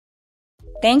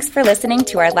Thanks for listening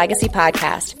to our Legacy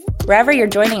podcast. Wherever you're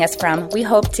joining us from, we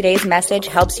hope today's message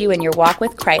helps you in your walk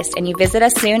with Christ and you visit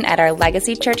us soon at our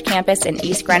Legacy Church campus in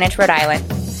East Greenwich, Rhode Island.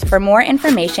 For more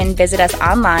information, visit us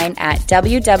online at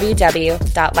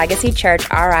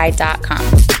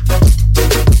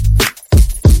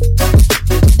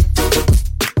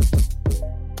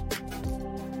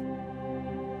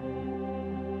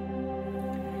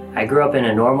I grew up in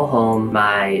a normal home.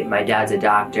 My dad's a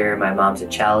doctor, my mom's a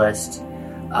cellist.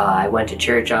 I went to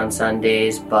church on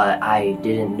Sundays, but I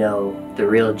didn't know the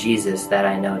real Jesus that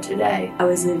I know today. I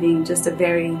was living just a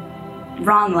very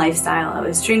wrong lifestyle. I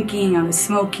was drinking, I was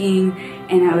smoking,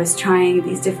 and I was trying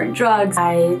these different drugs.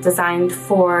 I designed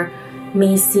for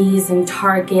Macy's and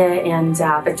Target and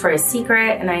Victoria's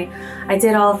Secret, and I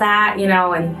did all that,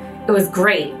 and it was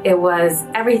great. It was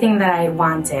everything that I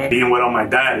wanted. Being without my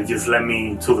dad, it just led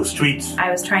me to the streets. I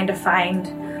was trying to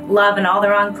find love in all the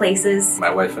wrong places. My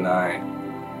wife and I,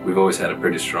 we've always had a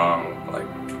pretty strong,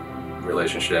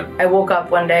 relationship. I woke up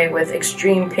one day with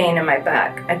extreme pain in my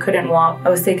back. I couldn't walk. I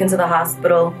was taken to the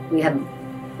hospital. We had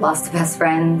lost a best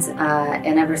friend,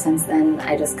 and ever since then,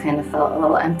 I just kind of felt a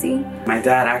little empty. My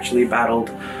dad actually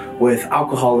battled with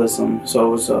alcoholism, so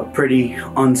it was a pretty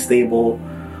unstable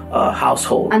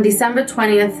household. On December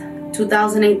 20th,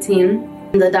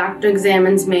 2018, the doctor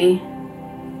examines me,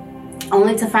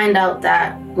 only to find out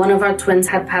that one of our twins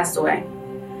had passed away.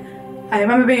 I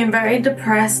remember being very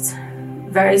depressed,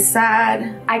 very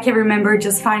sad. I can remember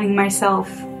just finding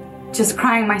myself, just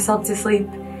crying myself to sleep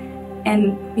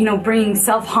and, bringing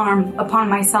self-harm upon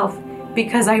myself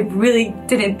because I really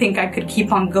didn't think I could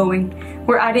keep on going,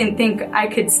 where I didn't think I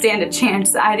could stand a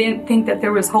chance. I didn't think that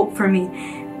there was hope for me.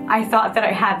 I thought that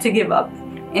I had to give up.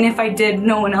 And if I did,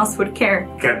 no one else would care.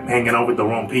 Kept hanging out with the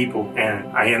wrong people, and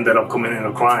I ended up committing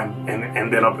a crime and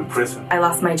ended up in prison. I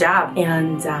lost my job,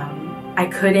 and I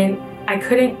couldn't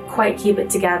quite keep it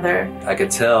together. I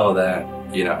could tell that,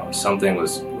 something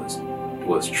was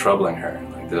troubling her.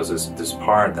 There was this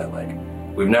part that,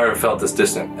 we've never felt this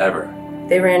distant ever.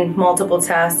 They ran multiple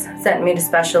tests, sent me to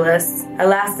specialists. I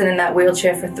lasted in that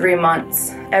wheelchair for 3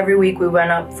 months. Every week we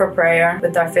went up for prayer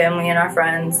with our family and our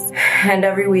friends. And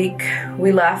every week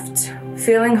we left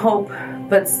feeling hope,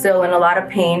 but still in a lot of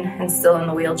pain and still in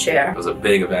the wheelchair. It was a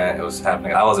big event. It was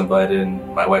happening. I was invited.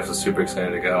 My wife was super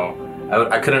excited to go.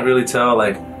 I couldn't really tell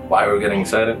why we were getting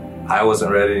excited. I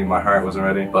wasn't ready. My heart wasn't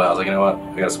ready. But I was like, you know what?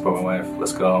 I gotta support my wife.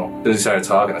 Let's go. As soon as we started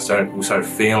talking, we started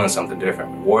feeling something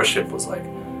different. Worship was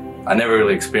I never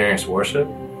really experienced worship.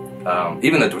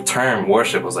 Even the term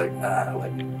worship was I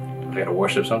gotta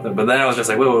worship something. But then I was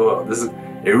just whoa.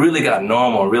 It really got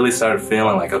normal. Really started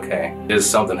feeling okay, there's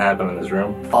something happening in this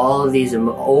room. All of these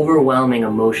overwhelming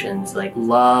emotions,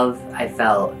 love, I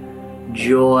felt,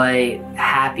 joy,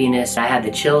 happiness. I had the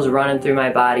chills running through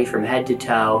my body from head to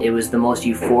toe. It was the most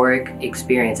euphoric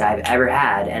experience I've ever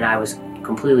had, and I was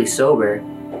completely sober,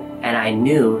 and I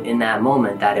knew in that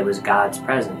moment that it was God's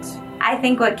presence. I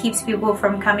think what keeps people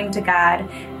from coming to God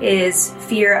is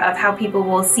fear of how people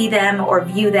will see them or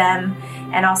view them,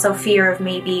 and also fear of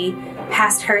maybe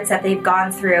past hurts that they've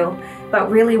gone through.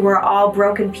 But really, we're all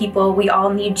broken people. We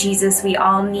all need Jesus. We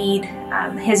all need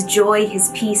His joy, His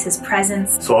peace, His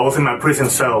presence. So I was in my prison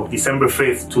cell, December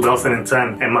 5th,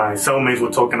 2010, and my cellmates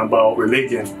were talking about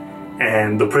religion.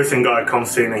 And the prison guard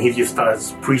comes in and he just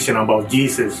starts preaching about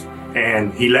Jesus.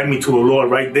 And he led me to the Lord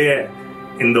right there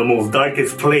in the most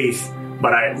darkest place.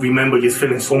 But I remember just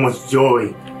feeling so much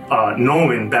joy,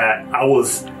 knowing that I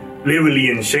was literally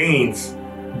in chains,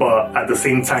 but at the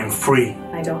same time free.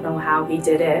 I don't know how he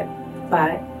did it,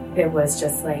 but it was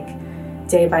just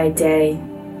day by day,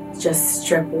 just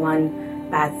strip one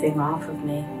bad thing off of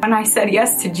me. When I said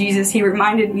yes to Jesus, He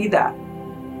reminded me that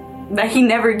He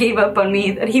never gave up on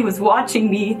me, that He was watching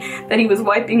me, that He was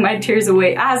wiping my tears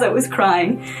away as I was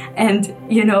crying. And,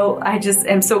 I just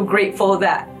am so grateful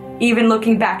that even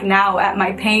looking back now at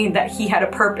my pain, that He had a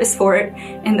purpose for it,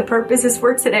 and the purpose is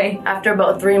for today. After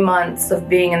about 3 months of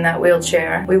being in that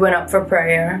wheelchair, we went up for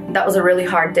prayer. That was a really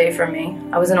hard day for me.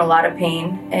 I was in a lot of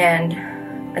pain, and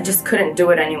I just couldn't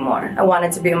do it anymore. I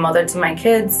wanted to be a mother to my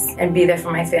kids and be there for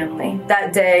my family.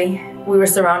 That day, we were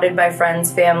surrounded by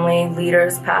friends, family,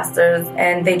 leaders, pastors,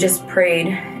 and they just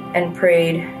prayed and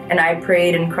prayed, and I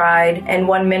prayed and cried. And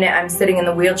 1 minute I'm sitting in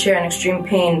the wheelchair in extreme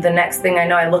pain. The next thing I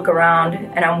know, I look around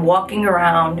and I'm walking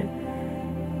around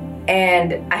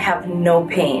and I have no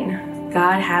pain.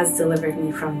 God has delivered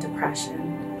me from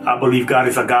depression. I believe God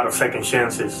is a God of second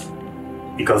chances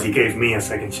because He gave me a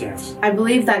second chance. I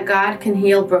believe that God can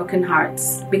heal broken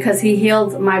hearts because He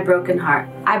healed my broken heart.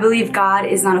 I believe God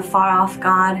is not a far-off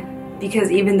God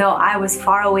because even though I was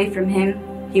far away from Him,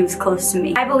 He was close to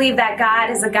me. I believe that God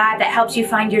is a God that helps you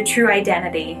find your true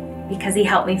identity because He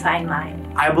helped me find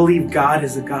mine. I believe God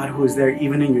is a God who is there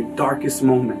even in your darkest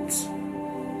moments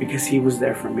because He was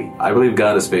there for me. I believe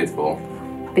God is faithful.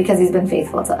 Because He's been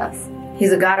faithful to us.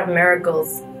 He's a God of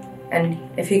miracles. And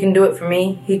if He can do it for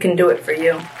me, He can do it for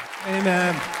you.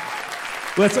 Amen.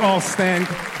 Let's all stand.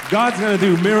 God's going to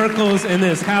do miracles in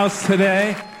this house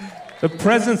today. The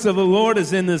presence of the Lord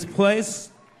is in this place.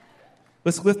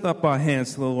 Let's lift up our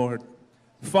hands to the Lord.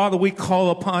 Father, we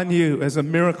call upon You as a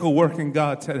miracle-working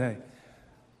God today.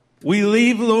 We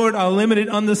leave, Lord, our limited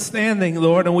understanding,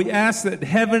 Lord, and we ask that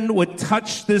heaven would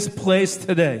touch this place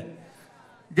today.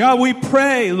 God, we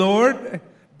pray, Lord,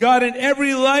 God, in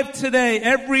every life today,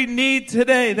 every need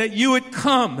today, that You would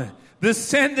come,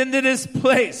 descend into this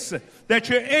place, that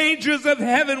Your angels of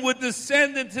heaven would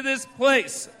descend into this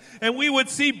place, and we would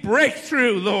see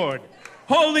breakthrough, Lord.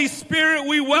 Holy Spirit,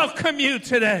 we welcome You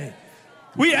today.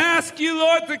 We ask You,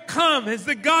 Lord, to come as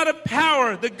the God of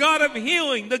power, the God of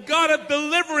healing, the God of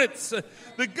deliverance,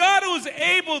 the God who is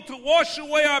able to wash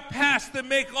away our past and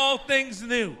make all things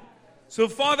new. So,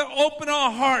 Father, open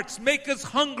our hearts, make us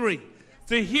hungry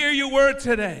to hear Your word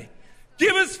today.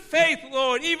 Give us faith,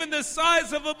 Lord, even the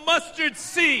size of a mustard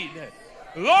seed,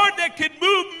 Lord, that can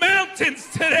move mountains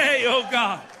today, oh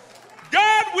God.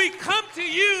 God, we come to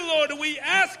You, Lord, and we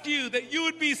ask You that You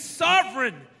would be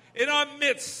sovereign in our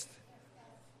midst.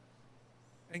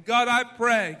 And God, I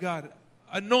pray, God,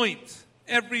 anoint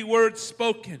every word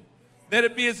spoken, that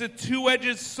it be as a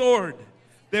two-edged sword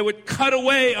that would cut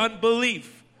away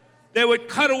unbelief, that would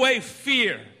cut away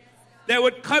fear, that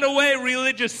would cut away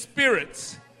religious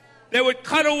spirits, that would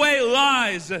cut away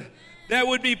lies that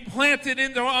would be planted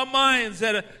into our minds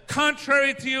that are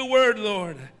contrary to Your word,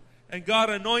 Lord. And God,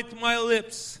 anoint my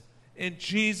lips in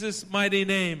Jesus' mighty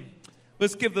name.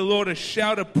 Let's give the Lord a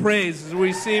shout of praise as we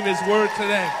receive His word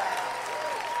today.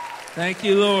 Thank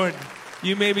You, Lord.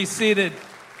 You may be seated.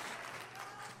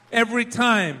 Every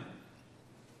time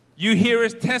you hear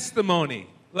His testimony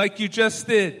like you just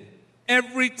did,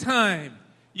 every time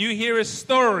you hear a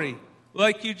story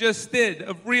like you just did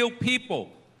of real people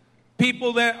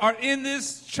that are in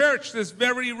this church, this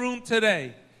very room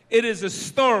today, it is a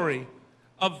story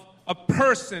of a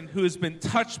person who has been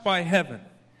touched by heaven.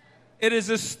 It is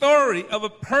a story of a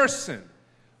person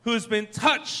who has been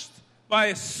touched by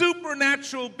a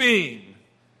supernatural being,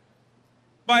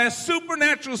 by a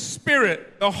supernatural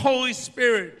spirit, the Holy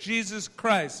Spirit, Jesus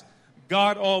Christ,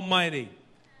 God Almighty.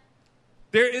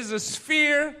 There is a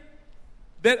sphere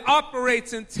that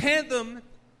operates in tandem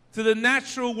to the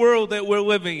natural world that we're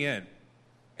living in.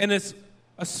 And it's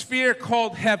a sphere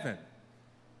called heaven.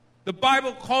 The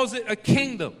Bible calls it a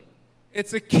kingdom.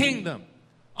 It's a kingdom.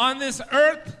 On this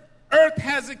earth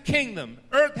has a kingdom.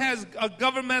 Earth has a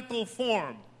governmental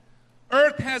form.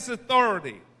 Earth has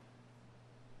authority.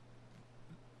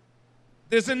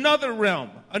 There's another realm,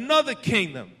 another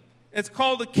kingdom. It's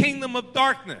called the kingdom of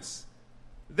darkness.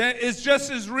 That is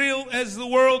just as real as the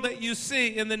world that you see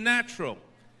in the natural.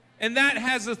 And that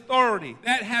has authority.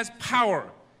 That has power.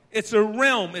 It's a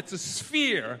realm. It's a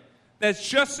sphere that's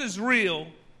just as real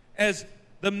as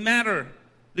the matter,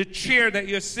 the chair that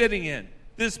you're sitting in,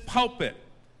 this pulpit.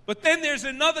 But then there's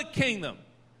another kingdom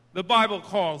the Bible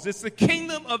calls. It's the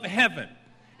kingdom of heaven.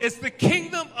 It's the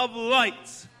kingdom of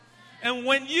light. And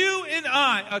when you and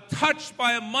I are touched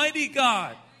by a mighty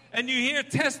God, and you hear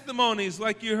testimonies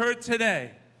like you heard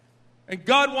today, and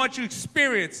God wants you to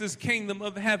experience this kingdom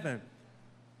of heaven,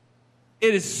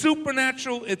 it is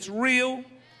supernatural, it's real,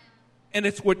 and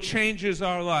it's what changes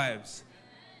our lives.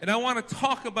 And I want to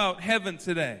talk about heaven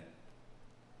today.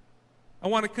 I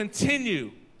want to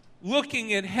continue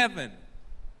looking at heaven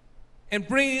and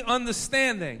bringing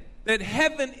understanding that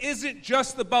heaven isn't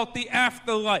just about the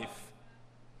afterlife.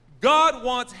 God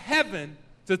wants heaven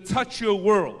to touch your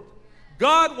world.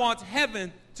 God wants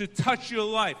heaven to touch your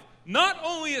life. Not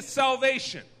only a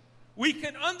salvation. We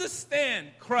can understand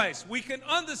Christ. We can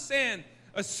understand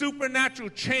a supernatural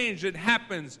change that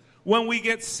happens when we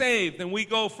get saved and we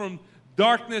go from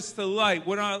darkness to light,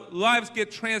 when our lives get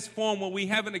transformed, when we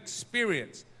have an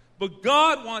experience. But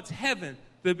God wants heaven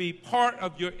to be part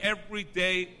of your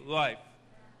everyday life.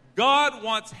 God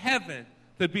wants heaven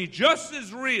to be just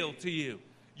as real to you.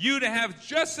 You to have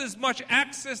just as much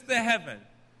access to heaven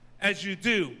as you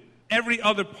do every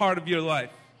other part of your life,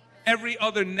 every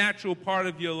other natural part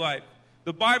of your life.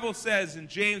 The Bible says in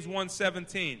James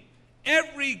 1:17,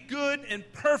 every good and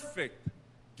perfect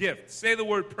gift, say the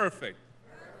word perfect,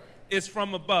 is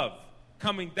from above,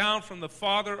 coming down from the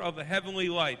Father of the heavenly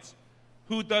lights,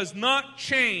 who does not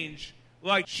change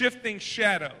like shifting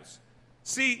shadows.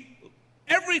 See,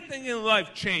 everything in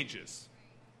life changes.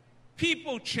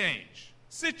 people change.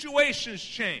 Situations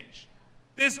change.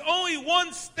 There's only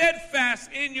one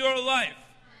steadfast in your life.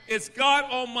 It's God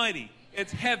Almighty.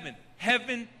 It's heaven.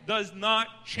 Heaven does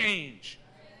not change.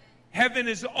 Heaven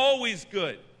is always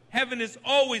good. Heaven is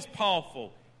always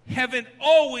powerful. Heaven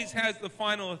always has the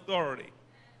final authority.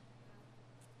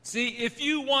 See, if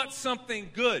you want something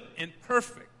good and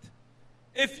perfect,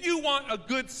 if you want a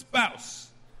good spouse,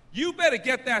 you better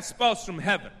get that spouse from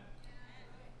heaven.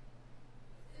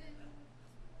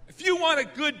 If you want a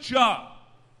good job,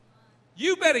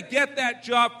 you better get that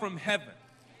job from heaven.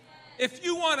 If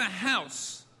you want a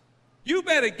house, you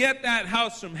better get that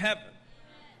house from heaven.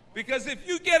 Because if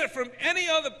you get it from any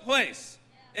other place,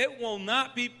 it will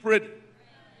not be pretty.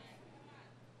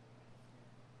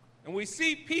 And we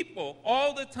see people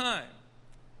all the time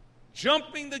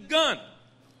jumping the gun,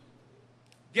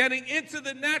 getting into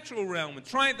the natural realm and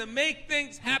trying to make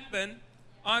things happen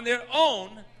on their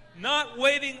own, not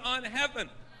waiting on heaven.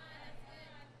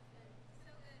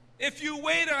 If you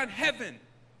wait on heaven,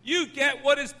 you get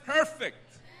what is perfect.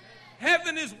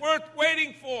 Heaven is worth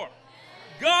waiting for.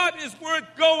 God is worth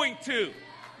going to.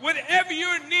 Whatever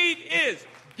your need is,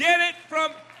 get it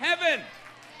from heaven.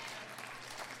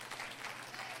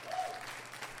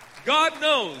 God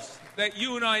knows that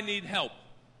you and I need help.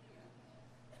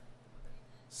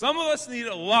 Some of us need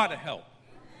a lot of help.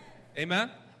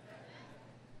 Amen?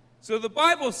 So the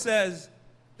Bible says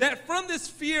that from this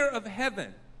fear of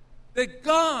heaven, that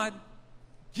God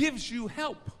gives you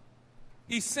help.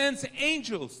 He sends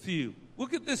angels to you.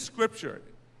 Look at this scripture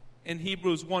in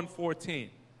Hebrews 1:14.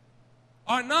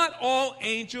 Are not all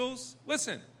angels,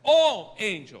 listen, all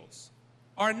angels,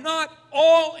 are not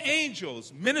all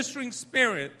angels ministering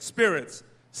spirits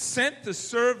sent to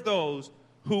serve those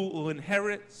who will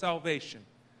inherit salvation?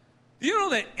 Do you know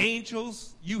that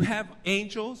angels, you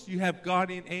have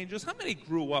guardian angels? How many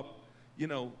grew up,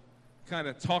 kind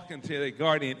of talking to their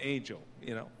guardian angel,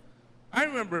 I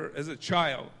remember as a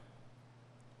child,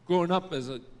 growing up as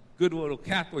a good little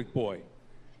Catholic boy,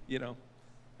 and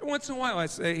once in a while I'd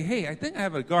say, hey, I think I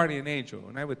have a guardian angel,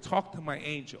 and I would talk to my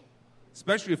angel,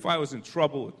 especially if I was in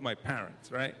trouble with my parents,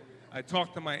 right? I'd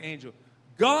talk to my angel.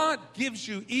 God gives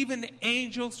you even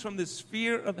angels from the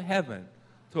sphere of heaven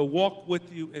to walk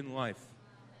with you in life.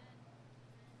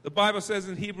 The Bible says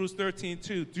in Hebrews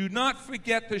 13:2, do not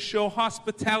forget to show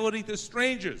hospitality to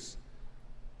strangers,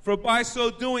 for by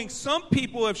so doing, some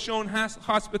people have shown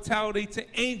hospitality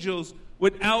to angels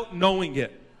without knowing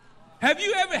it. Have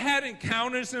you ever had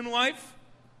encounters in life,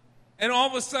 and all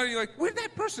of a sudden you're like, where'd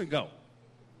that person go?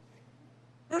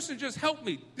 Person just helped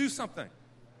me do something.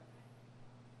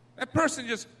 That person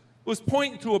just was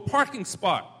pointing to a parking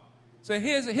spot. Say,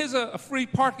 here's a free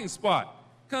parking spot.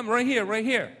 Come right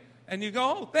here. And you go,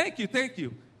 oh, thank you.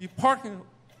 You park in.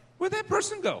 Where'd that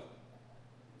person go?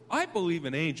 I believe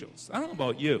in angels. I don't know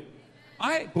about you.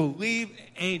 I believe in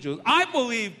angels. I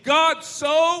believe God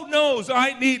so knows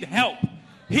I need help.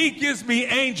 He gives me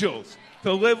angels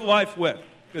to live life with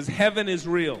because heaven is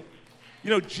real.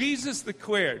 Jesus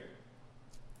declared,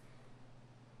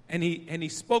 and he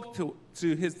spoke to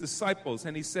his disciples,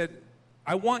 and he said,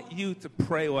 I want you to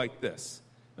pray like this.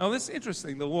 Now, this is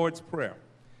interesting, the Lord's Prayer.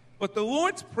 But the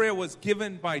Lord's Prayer was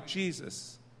given by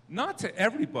Jesus, not to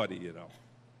everybody,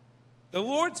 The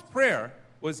Lord's Prayer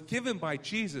was given by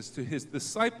Jesus to his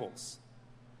disciples.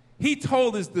 He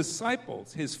told his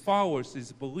disciples, his followers,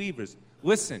 his believers,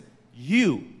 listen,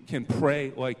 you can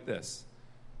pray like this.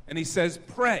 And he says,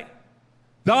 pray,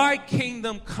 thy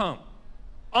kingdom come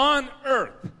on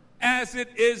earth as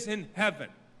it is in heaven.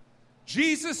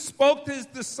 Jesus spoke to his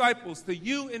disciples, to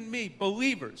you and me,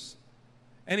 believers,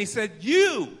 and he said,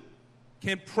 you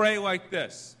can pray like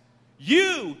this.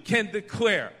 You can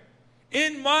declare,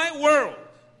 in my world,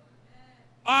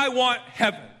 I want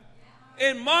heaven.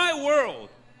 In my world,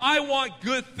 I want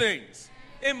good things.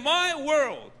 In my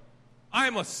world,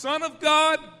 I'm a son of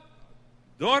God,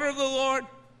 daughter of the Lord.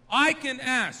 I can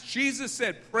ask. Jesus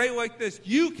said, pray like this.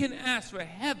 You can ask for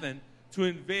heaven to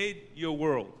invade your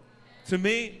world. To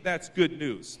me, that's good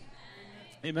news.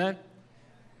 Amen?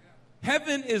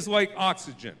 Heaven is like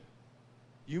oxygen.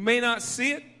 You may not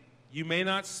see it. You may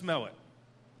not smell it.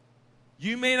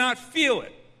 You may not feel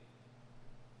it.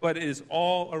 But it is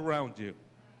all around you.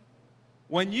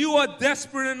 When you are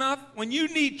desperate enough, when you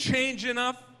need change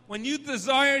enough, when you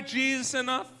desire Jesus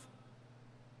enough,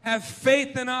 have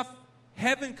faith enough,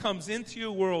 heaven comes into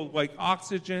your world like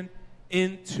oxygen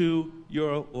into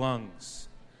your lungs.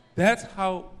 That's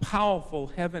how powerful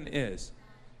heaven is.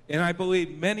 And I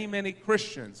believe many, many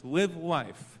Christians live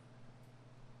life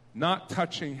not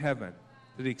touching heaven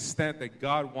to the extent that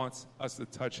God wants us to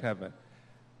touch heaven.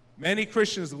 Many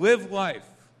Christians live life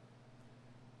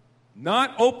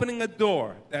not opening a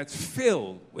door that's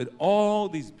filled with all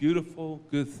these beautiful,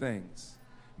 good things.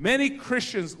 Many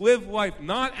Christians live life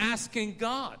not asking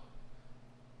God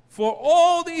for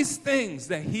all these things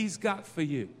that He's got for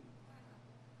you.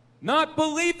 Not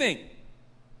believing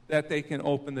that they can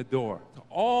open the door to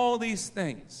all these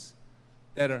things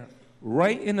that are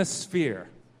right in a sphere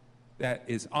that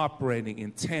is operating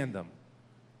in tandem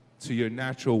to your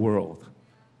natural world.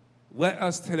 Let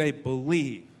us today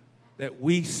believe that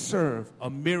we serve a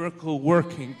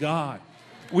miracle-working God.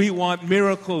 We want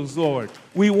miracles, Lord.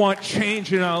 We want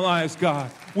change in our lives, God.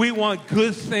 We want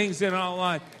good things in our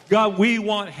life. God, we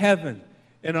want heaven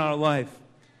in our life.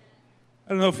 I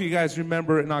don't know if you guys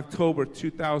remember in October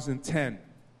 2010,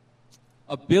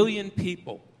 1 billion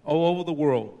people all over the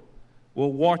world were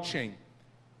watching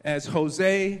as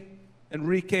Jose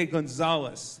Enrique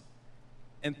Gonzalez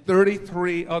and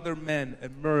 33 other men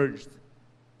emerged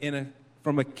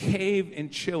from a cave in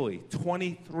Chile,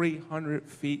 2,300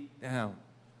 feet down.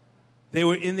 They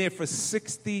were in there for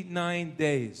 69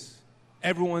 days.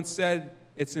 Everyone said,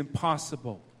 it's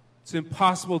impossible. It's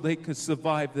impossible they could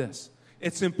survive this.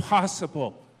 It's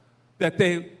impossible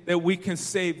that we can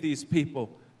save these people.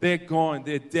 They're gone.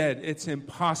 They're dead. It's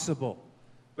impossible.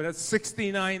 But at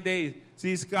 69 days,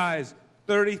 these guys,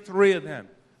 33 of them,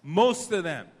 most of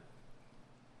them,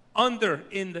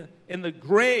 in the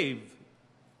grave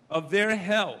of their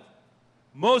hell,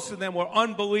 most of them were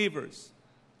unbelievers.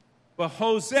 But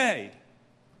Jose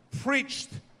preached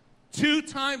 2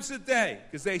 times a day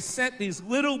because they sent these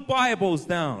little Bibles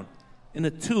down in a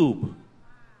tube.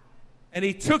 And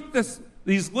he took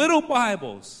these little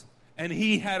Bibles and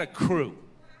he had a crew.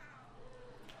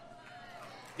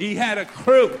 He had a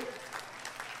crew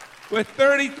with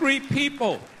 33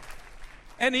 people.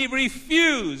 And he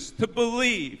refused to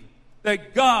believe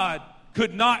that God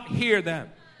could not hear them.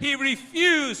 He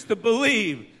refused to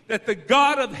believe that the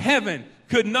God of heaven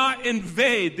could not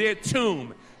invade their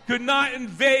tomb, could not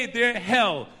invade their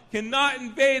hell, cannot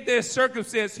invade their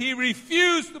circumstance. He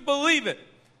refused to believe it.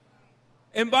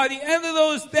 And by the end of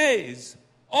those days,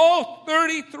 all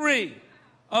 33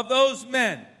 of those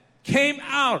men came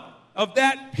out of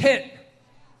that pit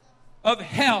of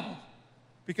hell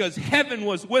because heaven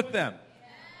was with them.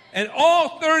 And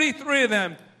all 33 of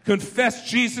them confessed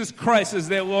Jesus Christ as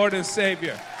their Lord and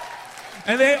Savior.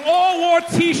 And they all wore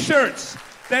T-shirts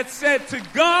that said, "To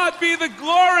God be the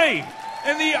glory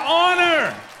and the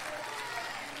honor."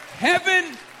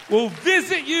 Heaven will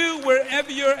visit you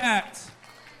wherever you're at.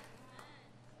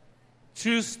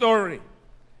 True story.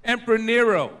 Emperor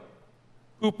Nero,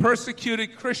 who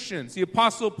persecuted Christians, the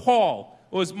Apostle Paul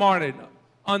was martyred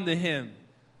under him.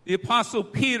 The Apostle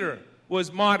Peter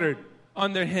was martyred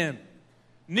under him.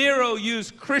 Nero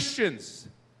used Christians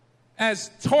as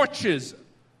torches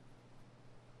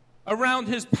around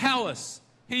his palace.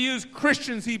 He used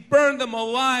Christians, he burned them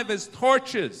alive as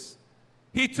torches.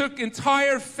 He took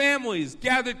entire families,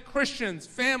 gathered Christians,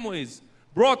 families,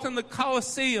 brought them to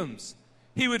Colosseums.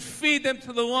 He would feed them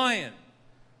to the lion.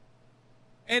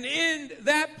 And in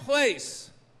that place,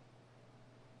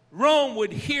 Rome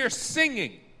would hear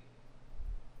singing.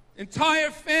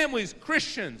 Entire families,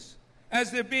 Christians,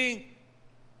 as they're being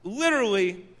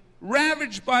literally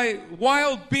ravaged by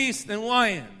wild beasts and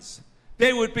lions,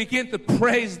 they would begin to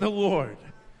praise the Lord.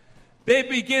 They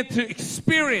begin to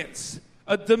experience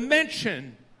a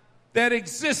dimension that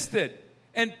existed.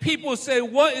 And people say,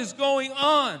 what is going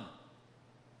on?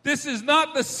 This is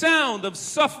not the sound of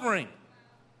suffering.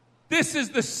 This is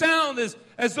the sound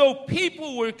as though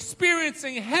people were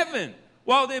experiencing heaven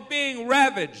while they're being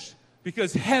ravaged.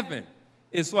 Because heaven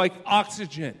is like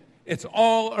oxygen. It's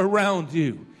all around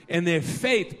you. And their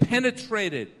faith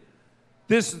penetrated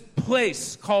this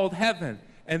place called heaven.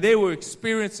 And they were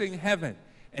experiencing heaven.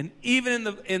 And even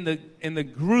in the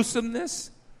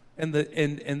gruesomeness and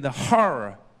the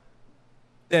horror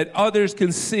that others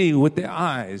can see with their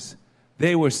eyes,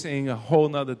 they were seeing a whole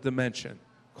nother dimension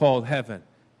called heaven.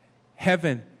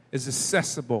 Heaven is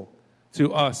accessible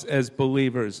to us as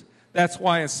believers. That's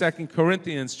why in 2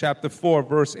 Corinthians chapter 4,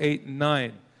 verse 8 and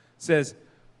 9 says,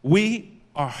 we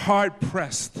are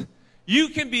hard-pressed. You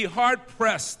can be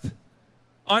hard-pressed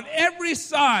on every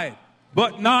side,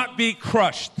 but not be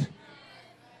crushed.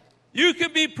 You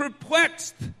can be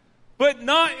perplexed, but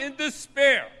not in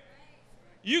despair.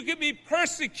 You can be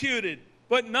persecuted,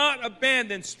 but not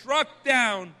abandoned, struck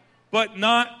down, but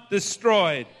not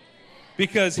destroyed.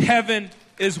 Because heaven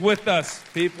is with us,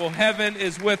 people. Heaven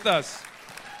is with us.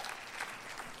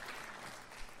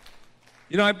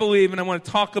 You know, I believe, and I want to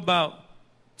talk about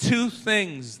 2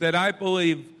 things that I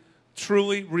believe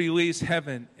truly release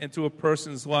heaven into a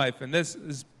person's life. And this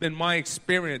has been my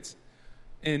experience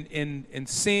in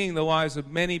seeing the lives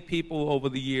of many people over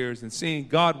the years and seeing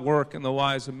God work in the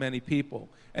lives of many people.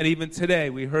 And even today,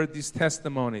 we heard these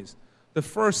testimonies. The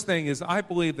first thing is I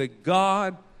believe that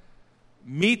God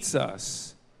meets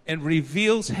us and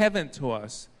reveals heaven to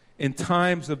us in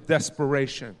times of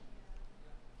desperation.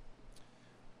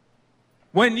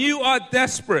 When you are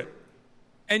desperate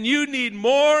and you need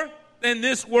more than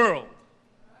this world,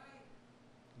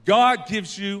 God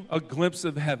gives you a glimpse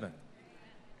of heaven.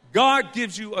 God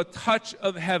gives you a touch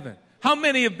of heaven. How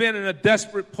many have been in a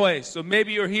desperate place? So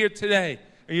maybe you're here today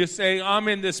and you're saying, I'm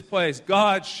in this place.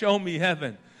 God, show me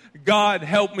heaven. God,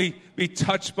 help me be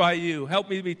touched by you. Help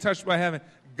me be touched by heaven.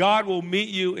 God will meet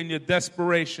you in your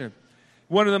desperation.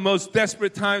 One of the most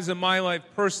desperate times in my life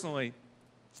personally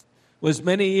was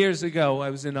many years ago. I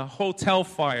was in a hotel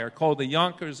fire called the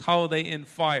Yonkers Holiday Inn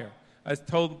Fire. I've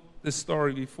told this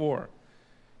story before.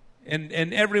 And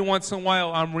every once in a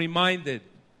while I'm reminded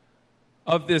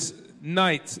of this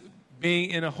night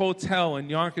being in a hotel in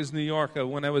Yonkers, New York,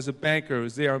 when I was a banker. I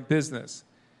was there on business.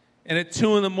 And at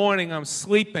 2 in the morning, I'm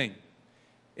sleeping.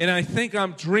 And I think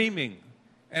I'm dreaming.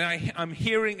 And I'm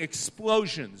hearing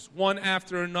explosions, one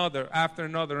after another,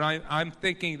 And I'm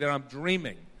thinking that I'm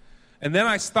dreaming. And then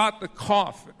I start to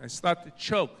cough. I start to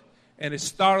choke. And it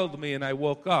startled me, and I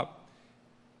woke up.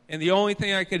 And the only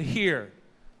thing I could hear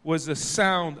was the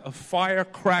sound of fire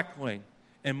crackling,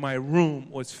 and my room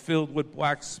was filled with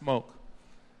black smoke.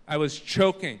 I was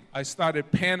choking. I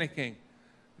started panicking.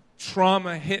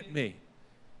 Trauma hit me.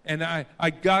 And I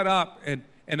got up, and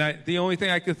the only thing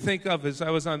I could think of is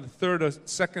I was on the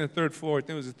second or third floor. I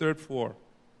think it was the third floor.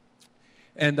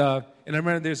 And I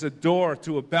remember there's a door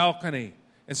to a balcony.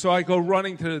 And so I go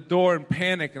running to the door in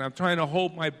panic, and I'm trying to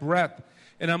hold my breath.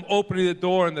 And I'm opening the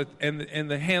door, and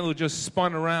the handle just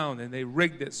spun around, and they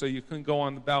rigged it so you couldn't go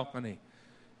on the balcony.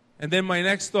 And then my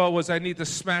next thought was I need to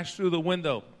smash through the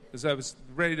window because I was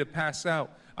ready to pass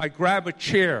out. I grab a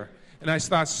chair, and I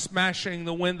start smashing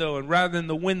the window. And rather than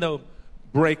the window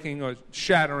breaking or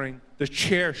shattering, the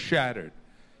chair shattered.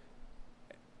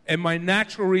 And my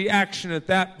natural reaction at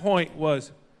that point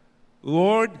was,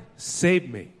 Lord, save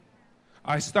me.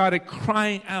 I started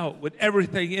crying out with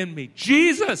everything in me.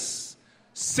 Jesus,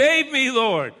 save me,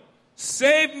 Lord.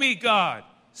 Save me, God.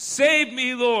 Save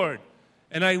me, Lord.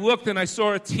 And I looked and I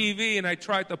saw a TV, and I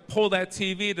tried to pull that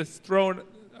TV to throw it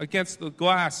against the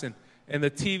glass, and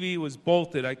the TV was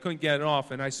bolted. I couldn't get it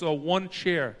off. And I saw one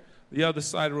chair, the other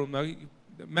side of the room. Now,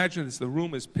 imagine this, the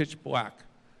room is pitch black.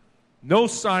 No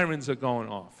sirens are going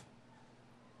off.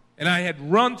 And I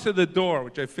had run to the door,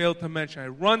 which I failed to mention. I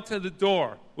run to the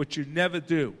door, which you never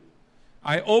do.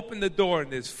 I opened the door,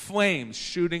 and there's flames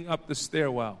shooting up the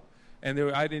stairwell. And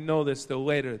I didn't know this till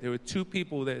later. There were 2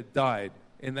 people that had died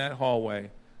in that hallway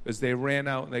because they ran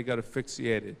out and they got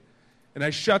asphyxiated. And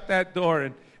I shut that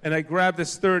door, and I grabbed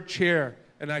this third chair,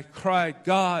 and I cried,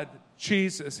 God,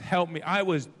 Jesus, help me. I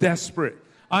was desperate.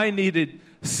 I needed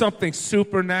something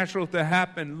supernatural to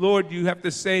happen. Lord, you have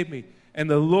to save me. And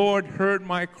the Lord heard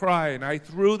my cry, and I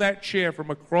threw that chair from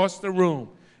across the room.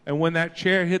 And when that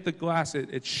chair hit the glass,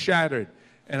 it shattered.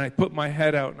 And I put my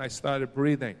head out, and I started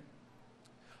breathing.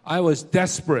 I was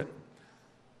desperate.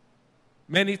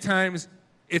 Many times,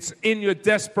 it's in your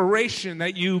desperation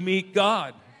that you meet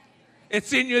God.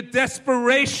 It's in your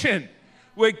desperation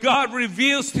where God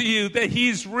reveals to you that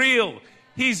He's real.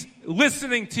 He's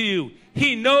listening to you.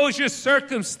 He knows your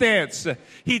circumstance.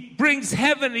 He brings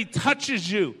heaven. He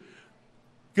touches you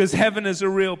because heaven is a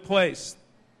real place.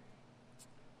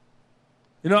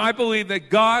 You know, I believe that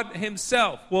God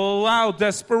Himself will allow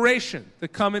desperation to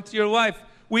come into your life.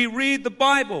 We read the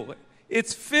Bible.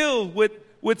 It's filled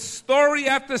with story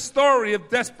after story of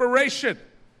desperation.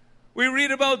 We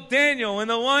read about Daniel in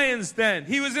the lion's den.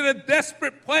 He was in a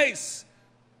desperate place.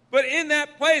 But in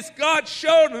that place, God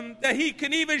showed him that He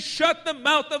can even shut the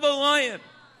mouth of a lion.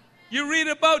 You read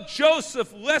about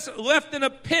Joseph left in a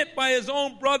pit by his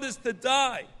own brothers to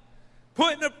die,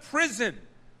 put in a prison.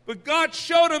 But God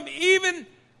showed him, even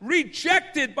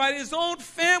rejected by his own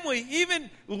family, even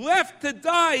left to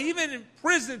die, even in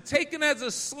prison, taken as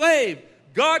a slave,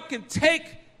 God can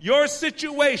take your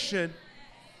situation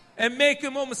and make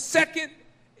him almost second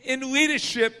in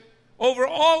leadership over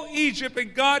all Egypt.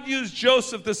 And God used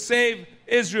Joseph to save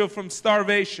Israel from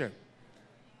starvation.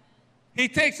 He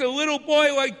takes a little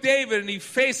boy like David and he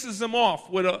faces him off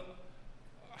with a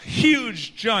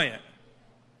huge giant.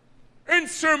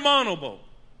 Insurmountable.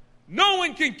 No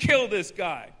one can kill this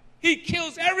guy. He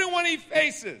kills everyone he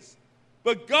faces.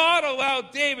 But God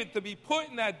allowed David to be put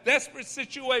in that desperate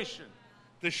situation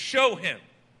to show him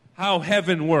how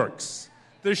heaven works.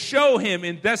 To show him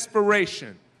in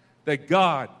desperation that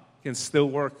God can still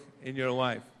work in your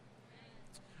life.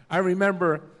 I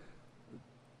remember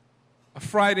a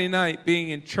Friday night being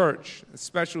in church, a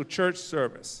special church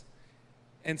service,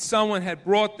 and someone had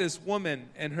brought this woman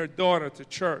and her daughter to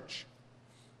church.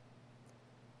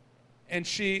 And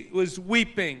she was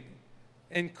weeping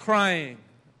and crying,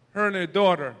 her and her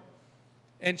daughter.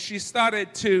 And she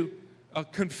started to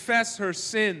confess her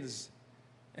sins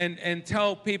and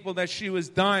tell people that she was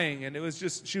dying. And it was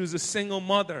just, she was a single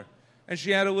mother. And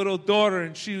she had a little daughter,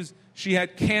 and she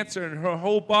had cancer, and her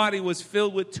whole body was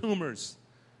filled with tumors.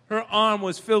 Her arm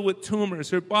was filled with tumors.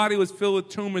 Her body was filled with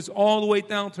tumors all the way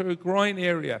down to her groin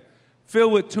area.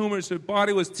 Filled with tumors. Her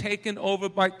body was taken over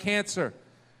by cancer.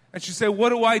 And she said, what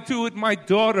do I do with my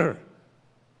daughter?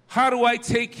 How do I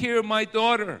take care of my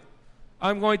daughter?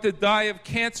 I'm going to die of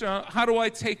cancer. How do I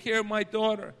take care of my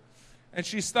daughter? And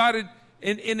she started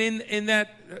in that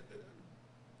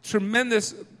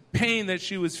tremendous pain that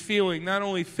she was feeling, not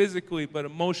only physically, but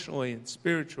emotionally and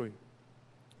spiritually.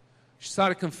 She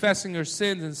started confessing her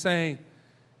sins and saying,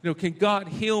 can God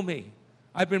heal me?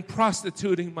 I've been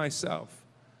prostituting myself.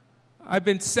 I've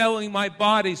been selling my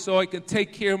body so I can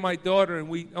take care of my daughter and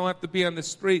we don't have to be on the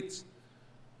streets.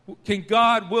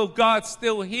 Will God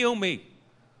still heal me?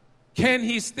 Can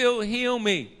He still heal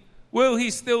me? Will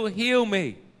He still heal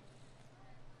me?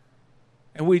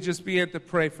 And we just began to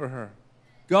pray for her.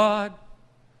 God,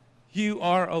 You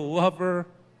are a lover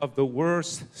of the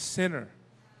worst sinner.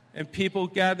 And people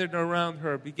gathered around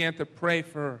her, began to pray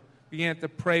for her, began to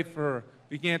pray for her,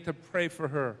 began to pray for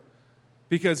her.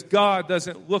 Because God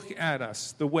doesn't look at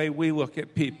us the way we look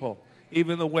at people,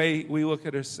 even the way we look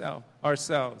at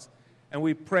ourselves. And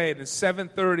we prayed. At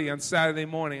 7:30 on Saturday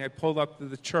morning, I pulled up to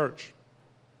the church.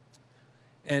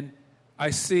 And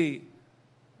I see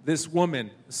this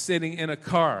woman sitting in a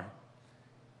car.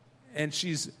 And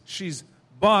she's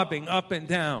bobbing up and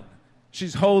down.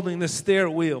 She's holding the stair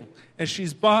wheel. And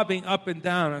she's bobbing up and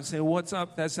down. I'm saying, what's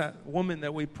up? That's that woman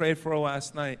that we prayed for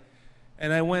last night.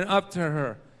 And I went up to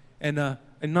her and I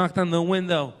knocked on the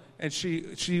window. And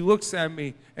she looks at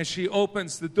me and she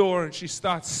opens the door and she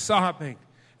starts sobbing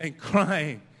and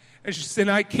crying. And she said,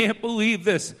 I can't believe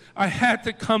this. I had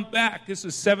to come back. This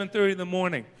was 7:30 in the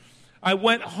morning. I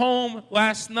went home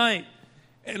last night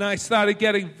and I started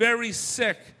getting very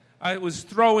sick. I was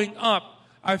throwing up.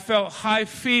 I felt high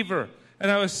fever.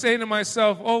 And I was saying to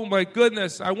myself, oh my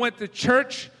goodness, I went to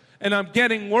church and I'm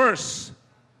getting worse.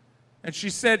 And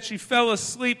she said she fell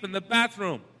asleep in the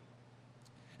bathroom.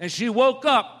 And she woke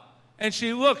up and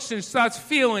she looks and starts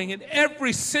feeling, and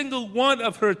every single one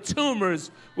of her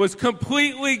tumors was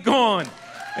completely gone.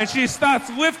 And she starts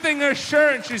lifting her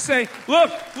shirt and she's saying,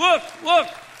 look, look, look.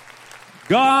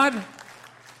 God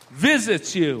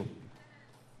visits you.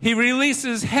 He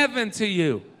releases heaven to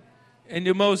you in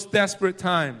your most desperate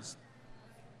times.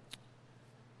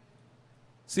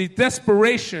 See,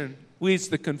 desperation leads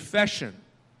to confession.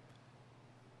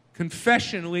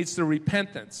 Confession leads to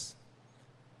repentance,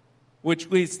 which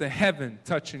leads to heaven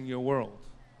touching your world.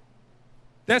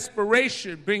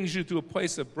 Desperation brings you to a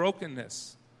place of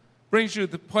brokenness, brings you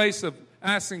to the place of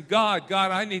asking God,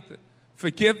 I need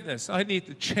forgiveness. I need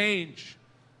to change.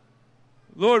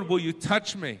 Lord, will you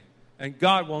touch me? And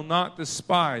God will not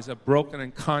despise a broken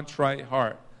and contrite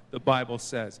heart, the Bible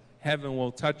says. Heaven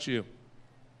will touch you.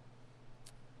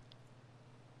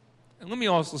 And let me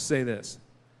also say this.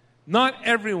 Not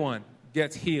everyone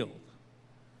gets healed.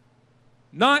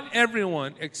 Not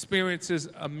everyone experiences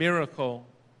a miracle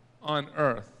on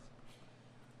earth.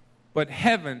 But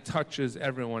heaven touches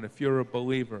everyone if you're a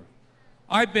believer.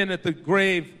 I've been at the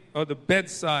grave or the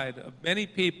bedside of many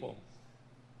people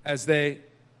as they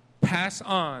pass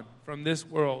on from this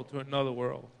world to another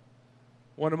world.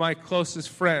 One of my closest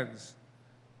friends,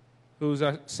 who was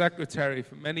a secretary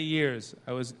for many years,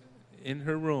 I was in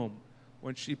her room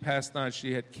when she passed on.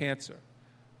 She had cancer.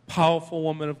 Powerful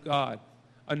woman of God,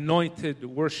 anointed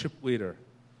worship leader,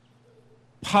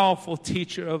 powerful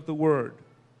teacher of the word.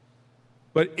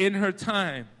 But in her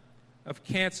time of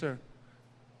cancer,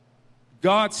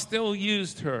 God still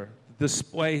used her to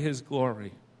display His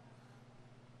glory.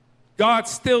 God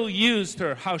still used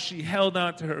her, how she held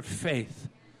on to her faith,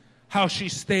 how she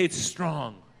stayed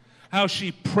strong, how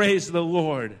she praised the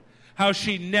Lord, how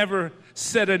she never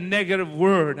said a negative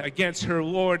word against her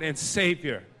Lord and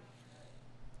Savior.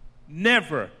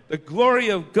 Never. The glory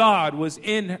of God was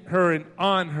in her and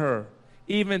on her,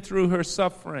 even through her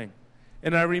suffering.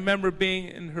 And I remember being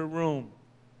in her room.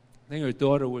 I think her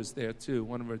daughter was there too,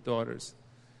 one of her daughters.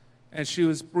 And she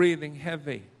was breathing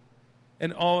heavy.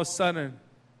 And all of a sudden,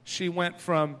 she went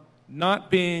from not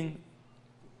being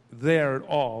there at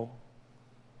all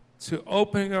to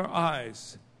opening her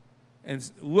eyes and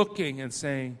looking and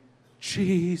saying,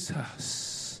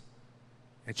 Jesus.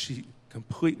 And she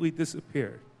completely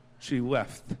disappeared. She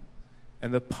left.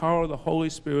 And the power of the Holy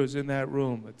Spirit was in that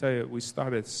room. I tell you, we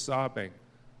started sobbing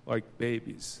like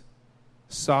babies.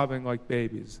 Sobbing like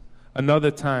babies.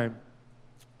 Another time,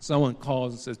 someone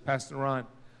calls and says, Pastor Ron,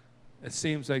 it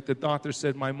seems like the doctor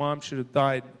said my mom should have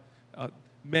died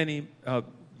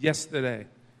yesterday.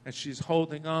 And she's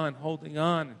holding on,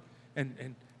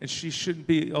 and she shouldn't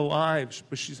be alive,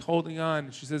 but she's holding on.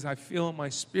 And she says, I feel in my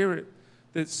spirit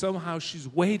that somehow she's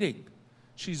waiting.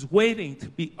 She's waiting to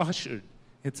be ushered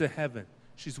into heaven.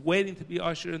 She's waiting to be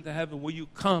ushered into heaven. Will you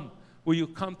come? Will you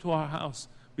come to our house?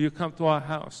 Will you come to our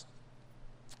house?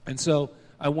 And so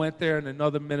I went there, and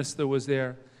another minister was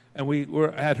there, and we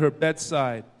were at her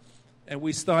bedside, and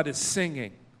we started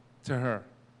singing to her.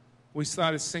 We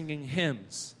started singing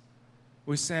hymns.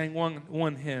 We sang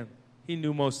one hymn. He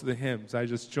knew most of the hymns. I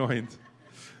just joined.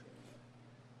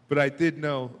 But I did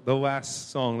know the last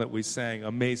song that we sang,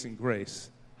 Amazing Grace.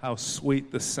 How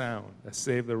sweet the sound that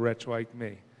saved a wretch like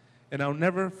me. And I'll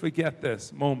never forget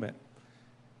this moment.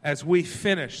 As we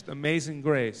finished Amazing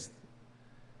Grace,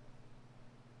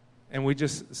 and we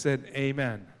just said,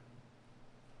 Amen.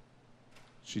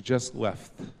 She just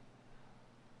left.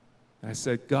 I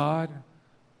said, God,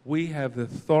 we have the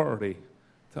authority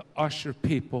to usher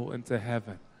people into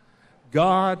heaven.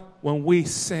 God, when we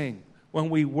sing, when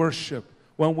we worship,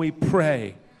 when we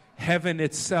pray, heaven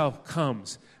itself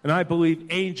comes. And I believe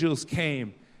angels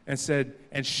came and said,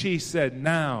 and she said,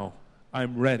 now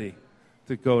I'm ready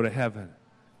to go to heaven.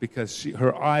 Because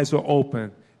her eyes were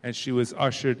open and she was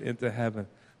ushered into heaven.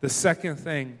 The second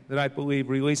thing that I believe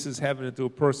releases heaven into a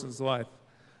person's life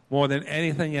more than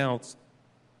anything else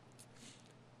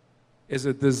is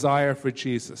a desire for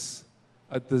Jesus.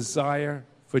 A desire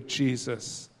for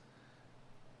Jesus.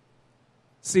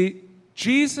 See,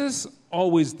 Jesus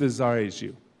always desires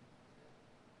you.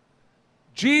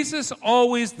 Jesus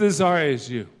always desires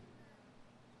you.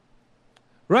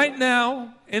 Right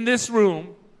now, in this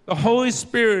room, the Holy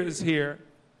Spirit is here.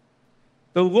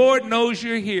 The Lord knows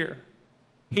you're here.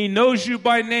 He knows you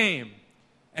by name,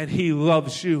 and He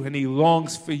loves you, and He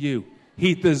longs for you.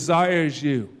 He desires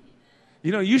you.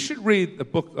 You know, you should read the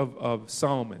book of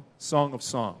Solomon, Song of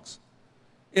Songs.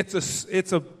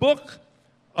 It's a book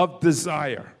of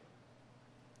desire.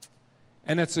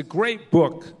 And it's a great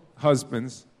book,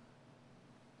 husbands,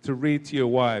 to read to your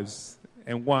wives,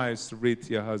 and wives to read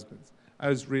to your husbands. I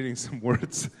was reading some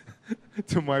words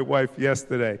to my wife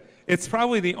yesterday. It's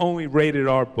probably the only rated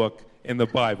R book in the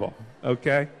Bible,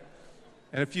 okay?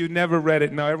 And if you never read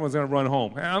it, now everyone's going to run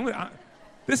home.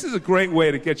 This is a great way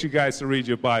to get you guys to read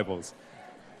your Bibles.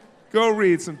 Go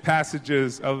read some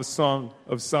passages of a Song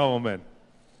of Solomon.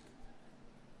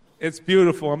 It's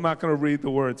beautiful. I'm not going to read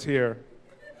the words here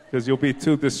because you'll be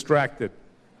too distracted.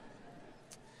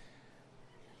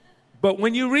 But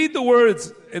when you read the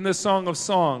words in the Song of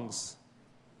Songs,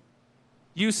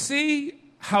 you see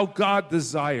how God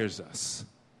desires us.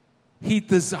 He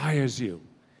desires you.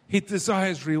 He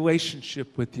desires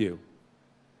relationship with you.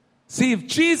 See, if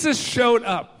Jesus showed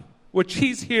up, which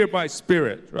He's here by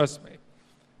Spirit, trust me,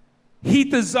 He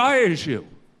desires you.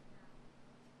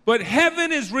 But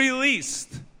heaven is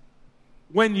released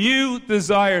when you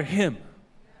desire Him.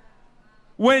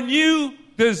 When you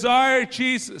desire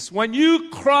Jesus, when you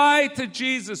cry to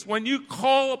Jesus, when you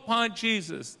call upon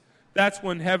Jesus, that's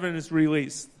when heaven is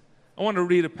released. I want to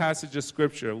read a passage of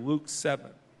Scripture, Luke 7,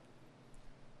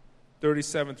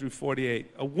 37 through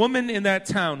 48. A woman in that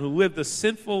town who lived a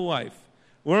sinful life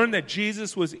learned that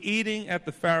Jesus was eating at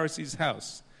the Pharisee's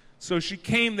house. So she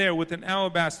came there with an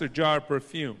alabaster jar of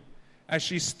perfume. As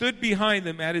she stood behind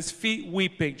him at his feet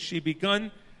weeping, she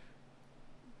began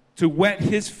to wet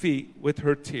his feet with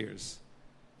her tears.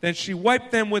 Then she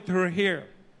wiped them with her hair.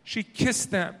 She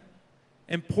kissed them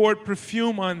and poured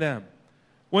perfume on them.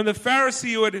 When the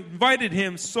Pharisee who had invited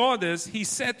him saw this, he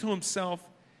said to himself,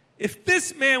 if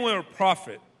this man were a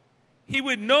prophet, he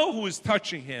would know who is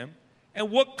touching him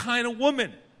and what kind of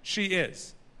woman she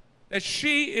is, that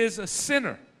she is a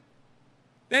sinner.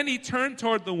 Then he turned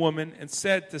toward the woman and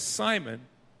said to Simon,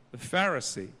 the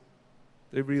Pharisee,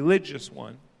 the religious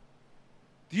one,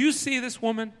 do you see this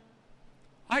woman?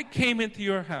 I came into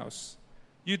your house.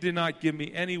 You did not give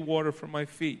me any water for my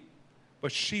feet,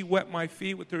 but she wet my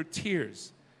feet with her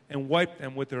tears and wiped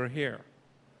them with her hair.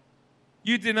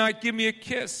 You did not give me a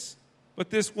kiss, but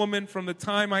this woman from the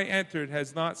time I entered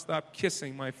has not stopped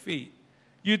kissing my feet.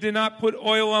 You did not put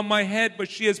oil on my head, but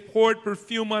she has poured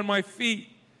perfume on my feet.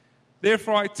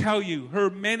 Therefore I tell you, her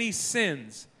many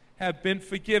sins have been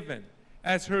forgiven,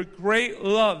 as her great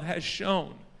love has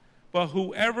shown. But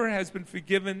whoever has been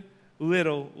forgiven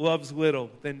little loves little,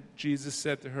 then Jesus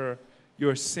said to her,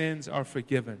 your sins are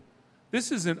forgiven.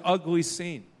 This is an ugly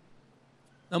scene.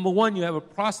 Number one, you have a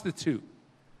prostitute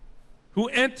who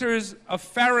enters a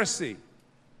Pharisee,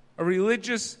 a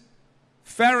religious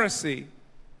Pharisee,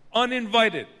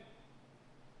 uninvited.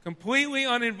 Completely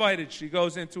uninvited, she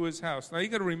goes into his house. Now, you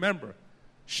got to remember,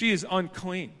 she is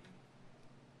unclean.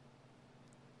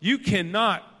 You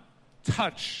cannot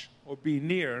touch or be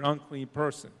near an unclean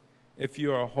person if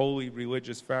you're a holy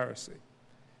religious Pharisee.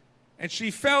 And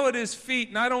she fell at his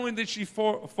feet. Not only did she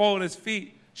fall at his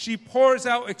feet, she pours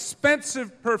out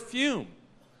expensive perfume.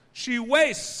 She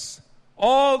wastes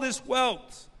all this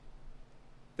wealth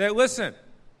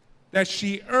that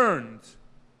she earned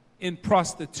in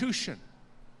prostitution.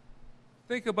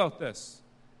 Think about this.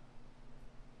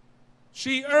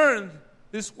 She earned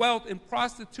this wealth in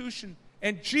prostitution,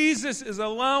 and Jesus is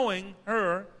allowing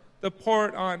her to pour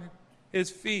it on his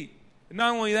feet. And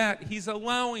not only that, he's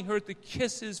allowing her to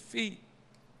kiss his feet,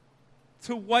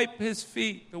 to wipe his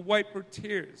feet, to wipe her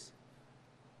tears.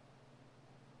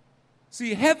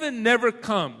 See, heaven never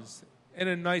comes in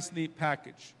a nice, neat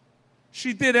package.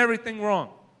 She did everything wrong.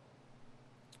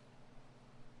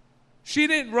 She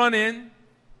didn't run in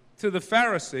to the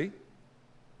Pharisee.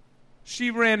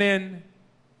 She ran in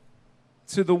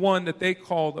to the one that they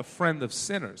called a friend of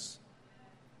sinners.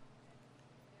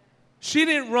 She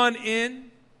didn't run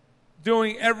in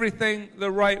doing everything the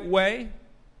right way,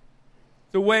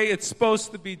 the way it's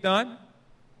supposed to be done.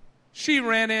 She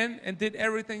ran in and did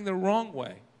everything the wrong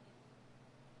way.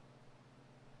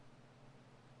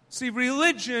 See,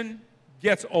 religion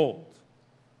gets old.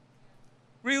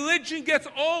 Religion gets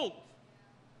old.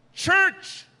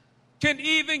 Church can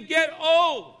even get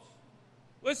old.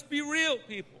 Let's be real,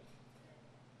 people.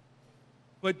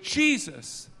 But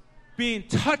Jesus, being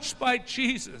touched by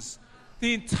Jesus,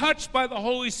 being touched by the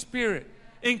Holy Spirit,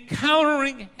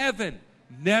 encountering heaven,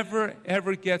 never,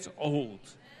 ever gets old.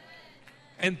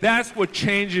 And that's what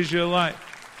changes your life.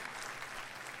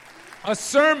 A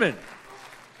sermon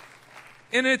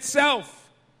in itself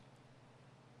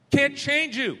can't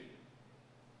change you.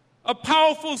 A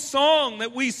powerful song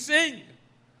that we sing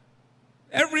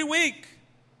every week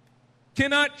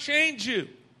cannot change you.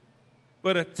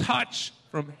 But a touch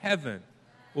from heaven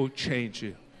will change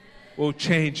you. Will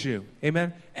change you.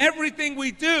 Amen? Everything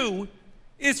we do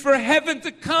is for heaven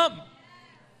to come.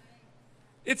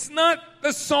 It's not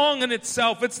the song in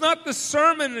itself. It's not the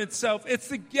sermon in itself. It's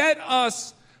to get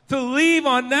us to leave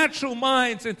our natural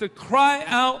minds and to cry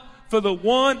out for the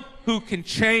one who can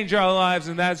change our lives,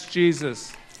 and that's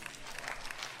Jesus.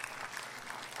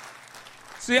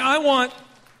 See, I want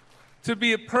to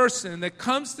be a person that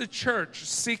comes to church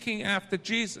seeking after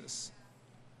Jesus.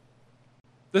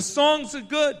 The songs are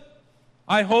good.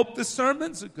 I hope the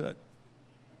sermons are good.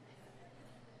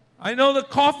 I know the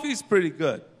coffee's pretty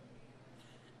good.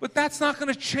 But that's not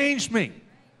going to change me.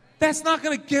 That's not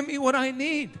going to give me what I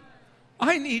need.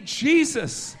 I need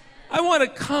Jesus. I want to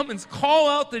come and call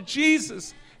out to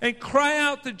Jesus and cry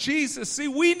out to Jesus. See,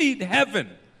 we need heaven.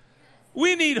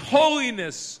 We need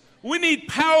holiness. We need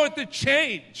power to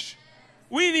change.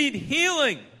 We need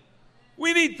healing.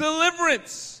 We need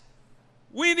deliverance.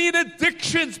 We need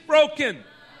addictions broken.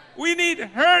 We need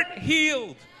hurt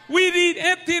healed. We need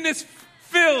emptiness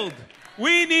filled.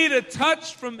 We need a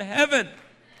touch from heaven.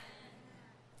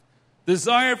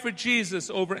 Desire for Jesus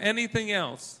over anything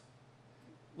else.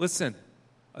 Listen,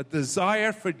 a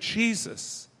desire for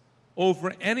Jesus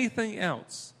over anything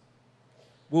else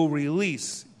will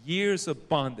release years of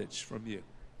bondage from you.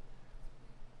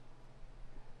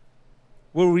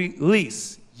 Will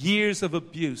release years of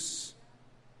abuse.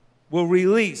 Will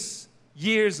release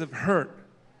years of hurt.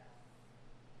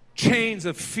 Chains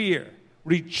of fear,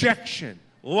 rejection,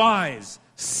 lies,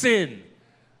 sin,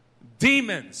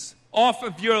 demons off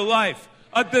of your life.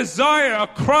 A desire, a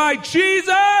cry,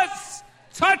 Jesus,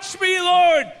 touch me,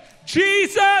 Lord.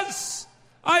 Jesus,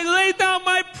 I lay down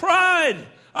my pride.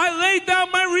 I lay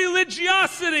down my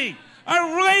religiosity.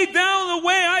 I lay down the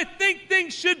way I think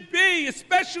things should be,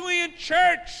 especially in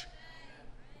church.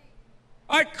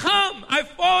 I come, I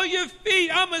fall at your feet.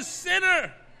 I'm a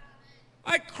sinner.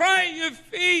 I cry at your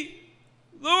feet.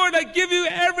 Lord, I give you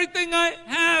everything I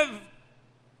have.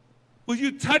 Will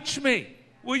you touch me?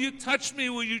 Will you touch me?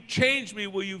 Will you change me?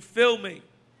 Will you fill me?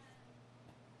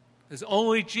 Because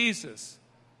only Jesus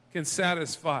can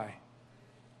satisfy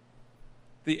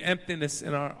the emptiness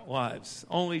in our lives.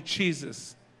 Only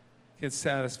Jesus can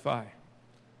satisfy.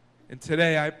 And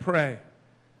today I pray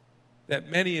that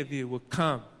many of you will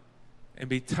come and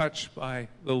be touched by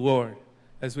the Lord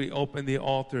as we open the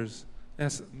altars.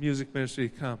 Ask the music ministry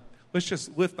to come. Let's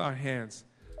just lift our hands.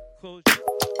 Close.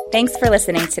 Thanks for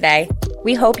listening today.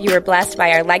 We hope you were blessed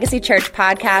by our Legacy Church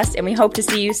podcast, and we hope to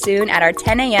see you soon at our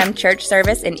 10 a.m. church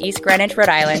service in East Greenwich, Rhode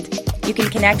Island. You can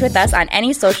connect with us on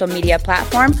any social media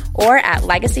platform or at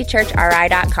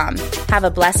legacychurchri.com. Have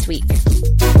a blessed week.